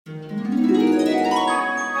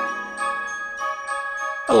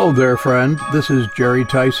Hello there, friend. This is Jerry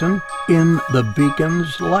Tyson in The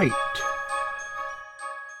Beacon's Light.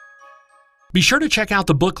 Be sure to check out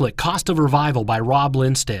the booklet, Cost of Revival by Rob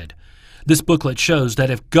Linstead. This booklet shows that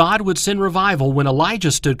if God would send revival when Elijah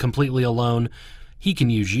stood completely alone, He can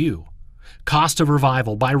use you. Cost of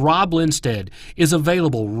Revival by Rob Linstead is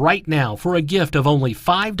available right now for a gift of only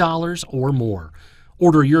 $5 or more.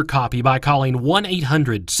 Order your copy by calling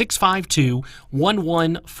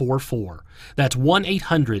 1-800-652-1144. That's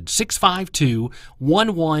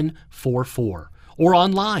 1-800-652-1144. Or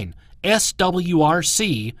online,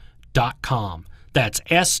 swrc.com. That's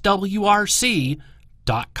swrc.com.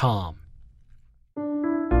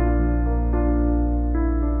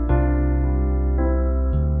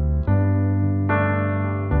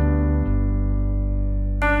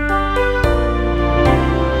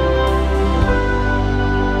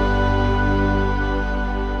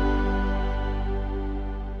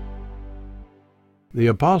 The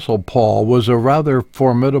Apostle Paul was a rather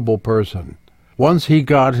formidable person. Once he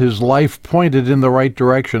got his life pointed in the right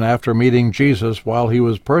direction after meeting Jesus while he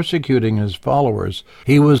was persecuting his followers,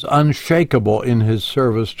 he was unshakable in his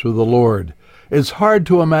service to the Lord. It's hard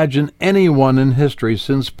to imagine anyone in history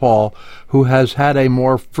since Paul who has had a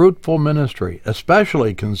more fruitful ministry,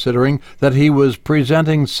 especially considering that he was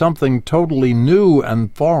presenting something totally new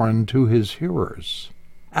and foreign to his hearers.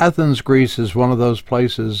 Athens, Greece is one of those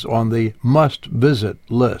places on the must-visit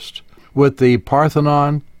list. With the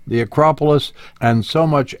Parthenon, the Acropolis, and so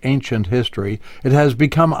much ancient history, it has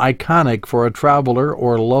become iconic for a traveler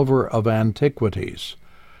or lover of antiquities.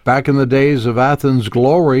 Back in the days of Athens'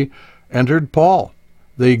 glory entered Paul,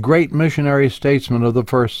 the great missionary statesman of the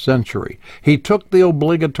first century. He took the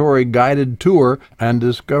obligatory guided tour and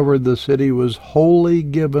discovered the city was wholly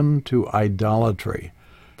given to idolatry.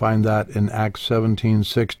 Find that in Acts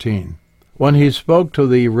 17:16. When he spoke to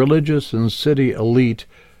the religious and city elite,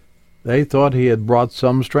 they thought he had brought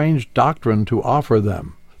some strange doctrine to offer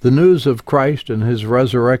them. The news of Christ and his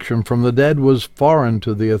resurrection from the dead was foreign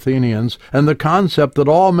to the Athenians, and the concept that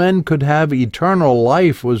all men could have eternal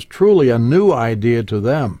life was truly a new idea to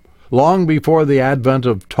them. Long before the advent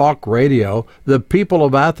of talk radio, the people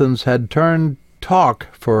of Athens had turned talk,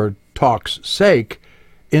 for talk's sake,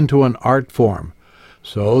 into an art form.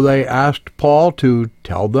 So they asked Paul to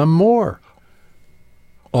tell them more.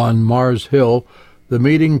 On Mars Hill, the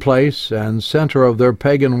meeting place and center of their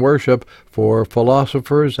pagan worship for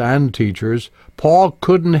philosophers and teachers, Paul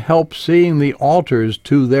couldn't help seeing the altars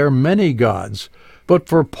to their many gods. But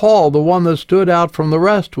for Paul, the one that stood out from the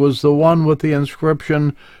rest was the one with the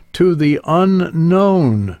inscription, "To the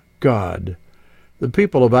unknown God." The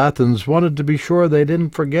people of Athens wanted to be sure they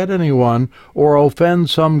didn't forget anyone or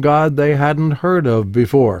offend some god they hadn't heard of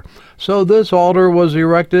before. So this altar was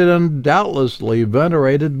erected and doubtlessly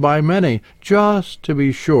venerated by many, just to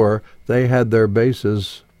be sure they had their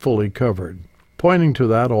bases fully covered. Pointing to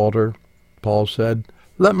that altar, Paul said,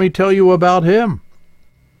 "Let me tell you about him."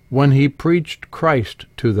 When he preached Christ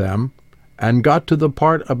to them and got to the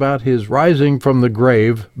part about his rising from the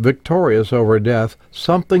grave, victorious over death,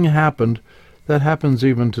 something happened that happens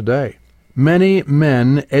even today. Many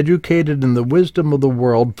men educated in the wisdom of the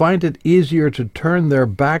world find it easier to turn their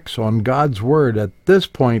backs on God's Word at this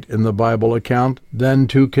point in the Bible account than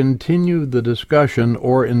to continue the discussion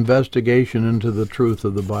or investigation into the truth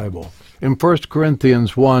of the Bible. In 1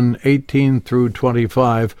 Corinthians 1:18 through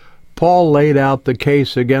 25, Paul laid out the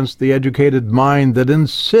case against the educated mind that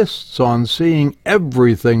insists on seeing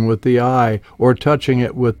everything with the eye or touching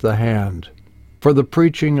it with the hand. For the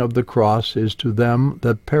preaching of the cross is to them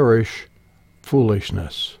that perish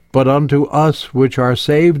foolishness. But unto us which are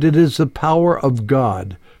saved it is the power of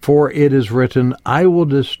God. For it is written, I will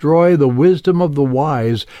destroy the wisdom of the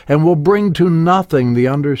wise, and will bring to nothing the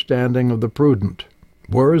understanding of the prudent.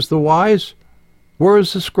 Where is the wise? Where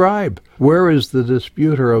is the scribe? Where is the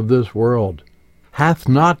disputer of this world? Hath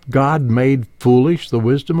not God made foolish the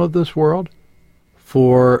wisdom of this world?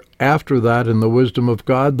 For after that, in the wisdom of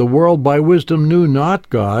God, the world by wisdom knew not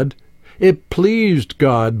God. It pleased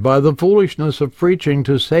God by the foolishness of preaching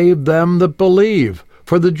to save them that believe.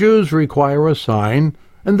 For the Jews require a sign,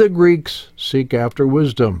 and the Greeks seek after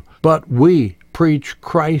wisdom. But we preach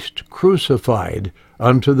Christ crucified,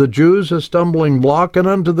 unto the Jews a stumbling block, and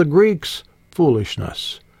unto the Greeks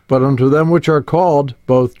foolishness. But unto them which are called,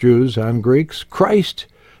 both Jews and Greeks, Christ,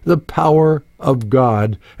 the power of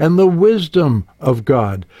God and the wisdom of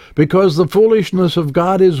God, because the foolishness of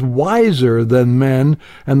God is wiser than men,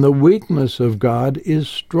 and the weakness of God is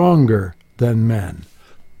stronger than men.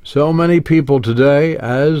 So many people today,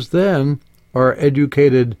 as then, are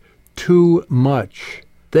educated too much.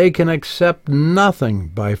 They can accept nothing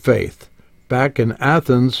by faith. Back in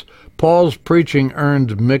Athens, Paul's preaching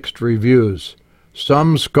earned mixed reviews.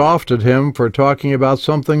 Some scoffed at him for talking about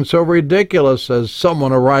something so ridiculous as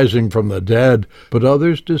someone arising from the dead, but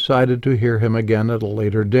others decided to hear him again at a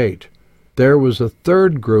later date. There was a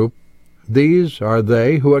third group. These are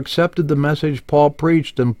they who accepted the message Paul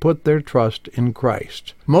preached and put their trust in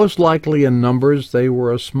Christ. Most likely in numbers they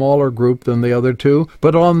were a smaller group than the other two,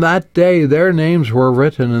 but on that day their names were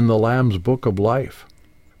written in the Lamb's Book of Life.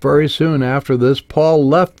 Very soon after this, Paul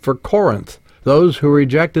left for Corinth. Those who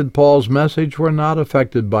rejected Paul's message were not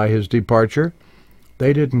affected by his departure.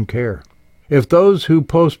 They didn't care. If those who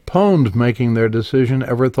postponed making their decision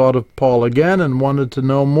ever thought of Paul again and wanted to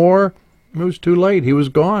know more, it was too late. He was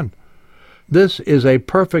gone. This is a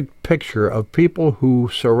perfect picture of people who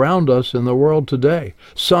surround us in the world today.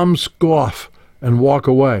 Some scoff and walk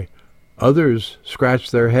away. Others scratch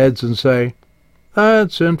their heads and say,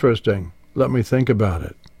 "That's interesting. Let me think about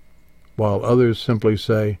it." While others simply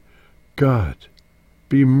say, "God,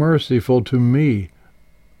 be merciful to me,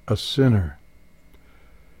 a sinner."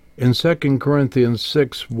 In 2 Corinthians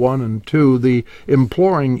 6:1-2, the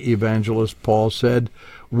imploring evangelist Paul said,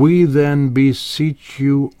 "We then beseech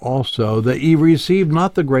you also, that ye receive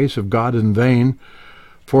not the grace of God in vain.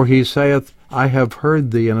 For he saith, I have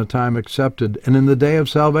heard thee in a time accepted, and in the day of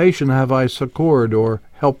salvation have I succored," or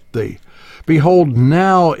helped thee. "Behold,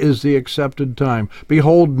 now is the accepted time.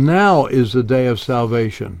 Behold, now is the day of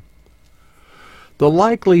salvation." The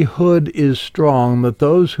likelihood is strong that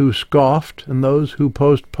those who scoffed and those who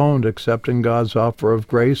postponed accepting God's offer of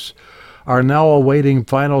grace are now awaiting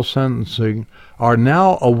final sentencing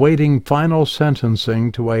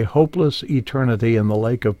to a hopeless eternity in the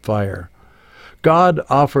lake of fire. God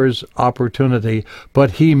offers opportunity,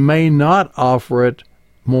 but he may not offer it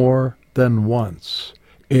more than once.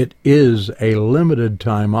 It is a limited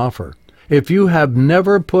time offer. If you have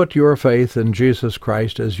never put your faith in Jesus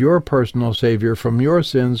Christ as your personal Savior from your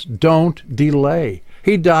sins, don't delay.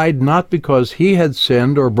 He died not because he had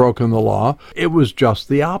sinned or broken the law. It was just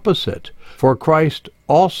the opposite. For Christ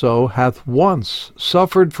also hath once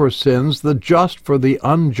suffered for sins, the just for the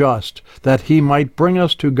unjust, that he might bring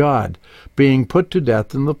us to God, being put to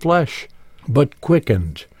death in the flesh, but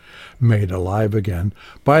quickened, made alive again,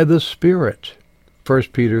 by the Spirit.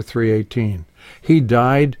 1 Peter 3:18. He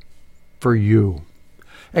died for you.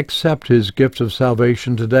 Accept his gift of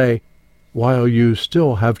salvation today while you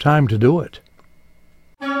still have time to do it.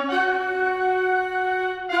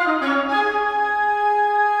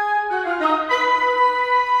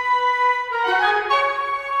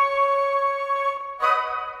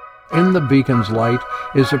 In the Beacon's Light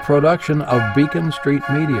is a production of Beacon Street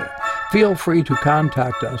Media. Feel free to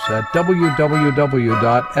contact us at www.swrc.com.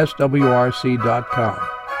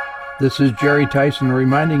 This is Jerry Tyson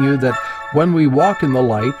reminding you that when we walk in the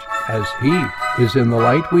light, as he is in the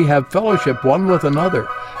light, we have fellowship one with another,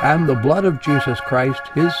 and the blood of Jesus Christ,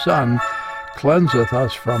 his Son, cleanseth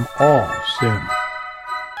us from all sin.